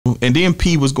and then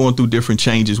P was going through different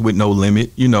changes with No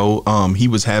Limit. You know,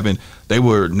 they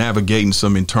were navigating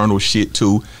some internal shit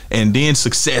too, and then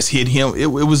success hit him. It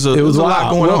was a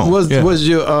lot going on. Was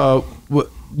your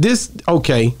this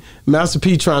okay? Master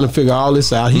P trying to figure all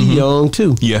this out. He young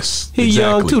too. Yes, he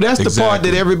young too. That's the part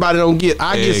that everybody don't get.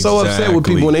 I get so upset with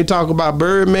people when they talk about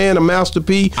Birdman or Master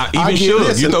P. Even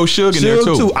Suge, you throw Suge in there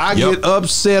too. I get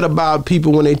upset about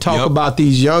people when they talk about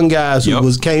these young guys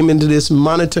who came into this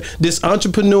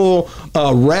entrepreneurial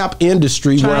rap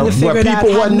industry where people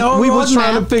wasn't. We was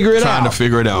trying to figure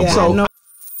it out. So.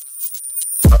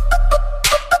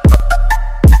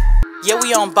 Yeah,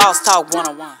 we on Boss Talk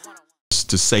 101.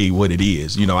 To say what it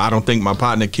is, you know, I don't think my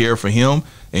partner cared for him,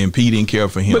 and P didn't care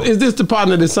for him. But is this the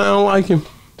partner that sound like him?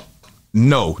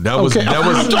 No, that was. I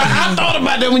thought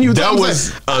about that when you. That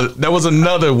was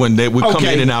another one that would come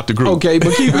in and out the group. Okay,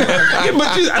 but keep it.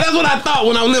 That's what I thought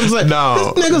when I was like,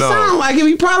 this nigga sound like him.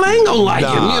 He probably ain't gonna like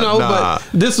him, you know. But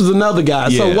this was another guy.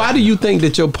 So why do you think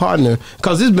that your partner?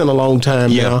 Because it's been a long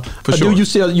time now. For sure.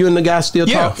 Do you and the guy still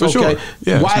talk? Yeah, for sure.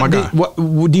 Yeah, why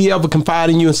do you ever confide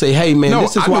in you and say, hey man,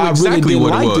 this is why I really didn't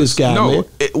like this guy? No,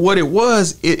 what it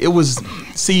was.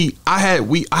 See, I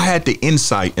had the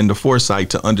insight and the foresight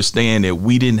to understand that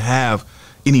we didn't have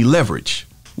any leverage.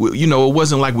 You know, it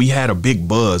wasn't like we had a big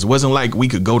buzz. It wasn't like we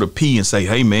could go to P and say,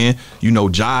 hey man, you know,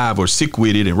 Jive or Sick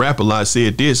With It and Rap A Lot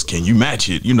said this, can you match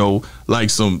it? You know, like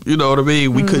some, you know what I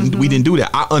mean? We didn't do that.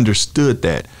 I understood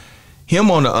that. Him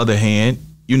on the other hand,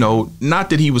 you know, not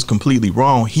that he was completely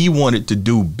wrong. He wanted to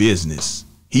do business.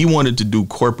 He wanted to do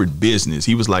corporate business.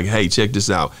 He was like, hey, check this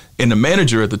out. And the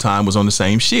manager at the time was on the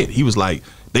same shit. He was like,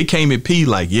 they came at P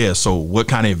like, yeah, so what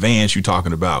kind of advance you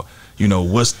talking about? You know,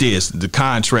 what's this? The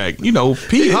contract. You know,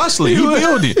 P hustling, he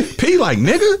building. P like,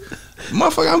 nigga,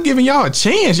 motherfucker, I'm giving y'all a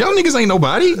chance. Y'all niggas ain't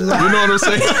nobody. You know what I'm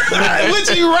saying? Which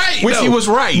he right. Which he was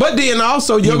right. But then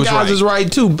also your guys is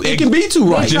right too. It can be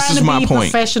too right. This is my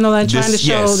point. Professional and trying to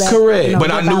show that. Correct. You know,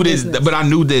 but I knew this. But I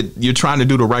knew that you're trying to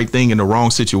do the right thing in the wrong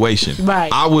situation.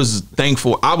 Right. I was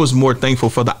thankful. I was more thankful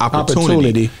for the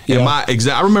opportunity. Yeah. And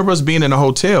I remember us being in a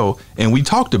hotel and we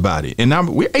talked about it. And now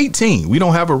we're 18. We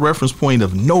don't have a reference point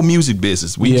of no music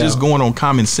business. We just going on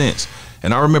common sense.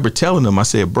 And I remember telling them, I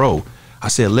said, bro,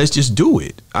 let's just do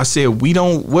it. I said,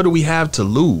 what do we have to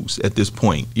lose at this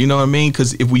point? You know what I mean?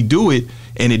 Because if we do it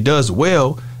and it does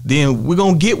well, then we're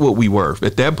going to get what we worth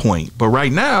at that point. But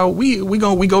right now, we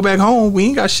go back home. We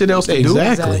ain't got shit else to do.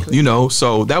 Exactly. You know,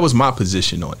 so that was my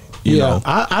position on it. You know?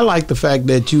 I like the fact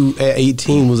that you at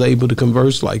 18 was able to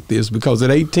converse like this, because at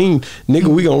 18, nigga,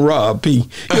 we gonna rob P. You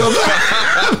know what I'm saying?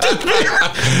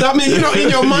 I mean, you know, in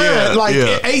your mind,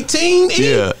 at 18,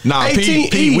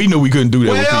 P, we knew we couldn't do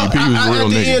that with P. P was real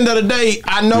nigga. At the end of the day,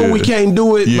 I know we can't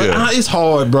do it, but it's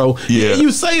hard, bro. Yeah. You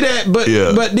say that,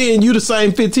 but then you the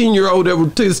same 15-year-old that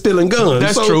was stealing guns.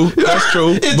 That's true. That's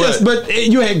true. But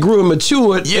you had grew and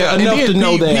matured enough to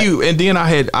know that. And then I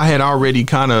had already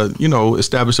kind of, you know,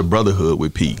 established a brotherhood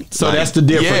with P. So like, that's the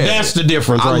difference. Yeah. That's the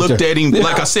difference. I looked at him,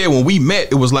 like I said, when we met,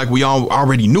 it was like we all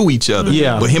already knew each other.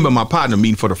 Yeah. But him and my partner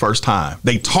meeting for the first time.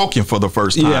 They talking for the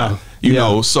first time. You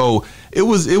know, so it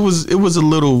was a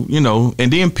little, you know,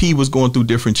 and then P was going through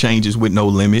different changes with No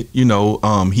Limit. You know,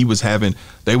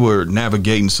 they were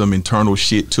navigating some internal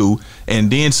shit too, and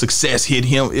then success hit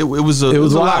him. It was a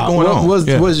lot going on.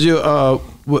 Was your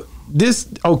this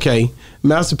okay?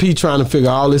 Master P trying to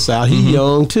figure all this out. He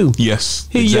young too. Yes,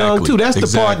 he young too. That's the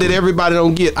part that everybody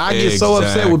don't get. I get so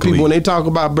upset with people when they talk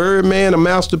about Birdman or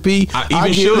Master P. Even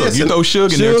Suge, you throw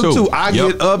Suge in there too. I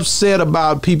get upset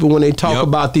about people when they talk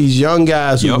about these young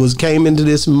guys who came into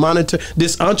this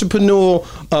entrepreneurial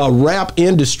rap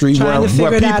industry where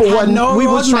people wasn't. We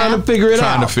was trying to figure it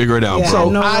out. Bro.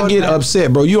 So I get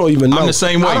upset, bro. You don't even know. I'm the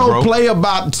same way, I don't play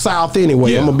about South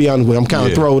anyway. I'm gonna be honest with you. I'm kind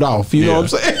of thrown off. You know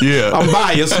what I'm saying? Yeah. I'm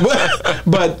biased,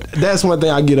 but that's one thing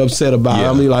I get upset about.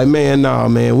 I mean, like, man, nah,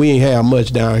 man, we ain't have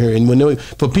much down here. And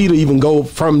for Peter even go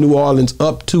from New Orleans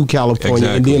up to California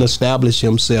and then establish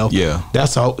himself,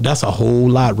 that's a whole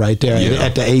lot right there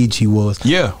at the age he was.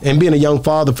 Yeah. And being a young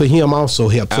father for him also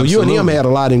helped. So you and him had a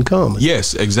lot in common.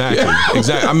 Yes, exactly.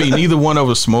 Exactly. I mean, neither one of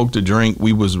us smoked or drink.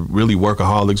 We was really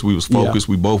workaholics. We was focused.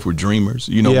 We both were dreamers.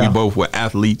 You know, we both were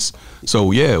athletes.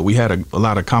 So yeah, we had a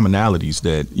lot of commonalities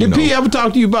that, Did P ever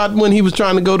talk to you about when he was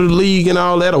trying to go to the league and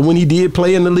all that, or when he did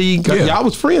play in the league? Y'all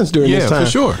was friends during this time. Yeah,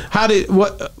 for sure.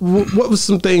 What was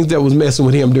some things that was messing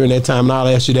with him during that time? And I'll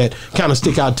ask you that kind of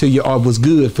stick out to you or was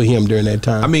good for him during that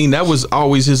time. I mean, that was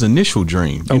always his initial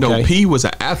dream. You know, P was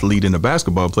an athlete and a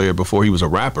basketball player before he was a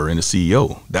rapper and a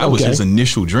CEO. That was his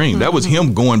initial dream. That was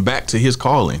him going back to his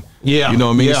calling. Yeah. You know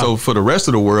what I mean? So for the rest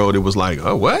of the world, it was like,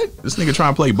 oh, what? This nigga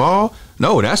trying to play ball?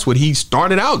 No, that's what he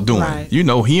started out doing. Right. You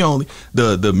know, he only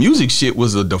the music shit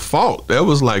was a default. That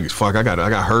was like, fuck, I got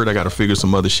hurt. I got to figure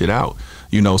some other shit out.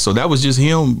 You know, so that was just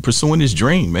him pursuing his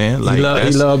dream, man. Like, he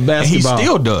loved basketball. And he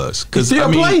still does. He still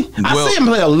play? I see him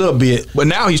play a little bit. But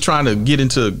now he's trying to get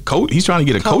into he's trying to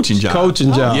get a coaching job.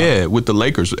 Coaching job. Yeah, with the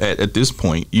Lakers at this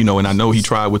point. You know, and I know he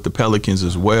tried with the Pelicans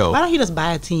as well. Why don't he just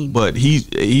buy a team? But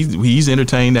he's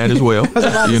entertained that as well.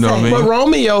 You know what I mean? But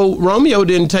Romeo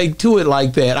didn't take to it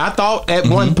like that. I thought at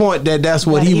one point that's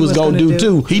what he was going to do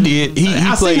too. He did. He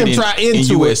played seen him try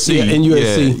into USC. it. In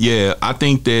USC. Yeah. I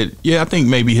think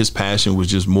maybe his passion was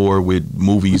just more with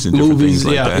movies and different things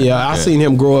like that. Yeah, I seen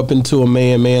him grow up into a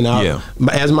man,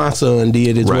 as my son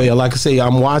did as well. Like I say,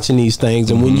 I'm watching these things,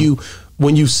 and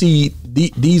when you see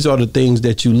these are the things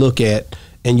that you look at,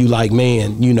 and you like,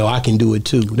 man, you know, I can do it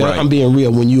too. I'm being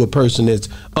real. When you a person that's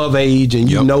of age and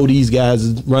you know these guys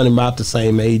is running about the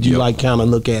same age, you like kind of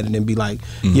look at it and be like,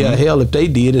 yeah, hell, if they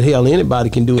did it, hell, anybody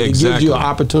can do it. Exactly. It gives you an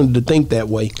opportunity to think that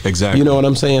way. Exactly. You know what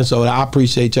I'm saying? So I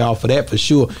appreciate y'all for that for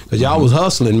sure, because y'all was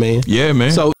hustling, man. Yeah,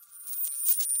 man. So.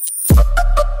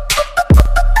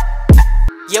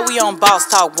 Yeah, we on Boss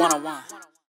Talk 101.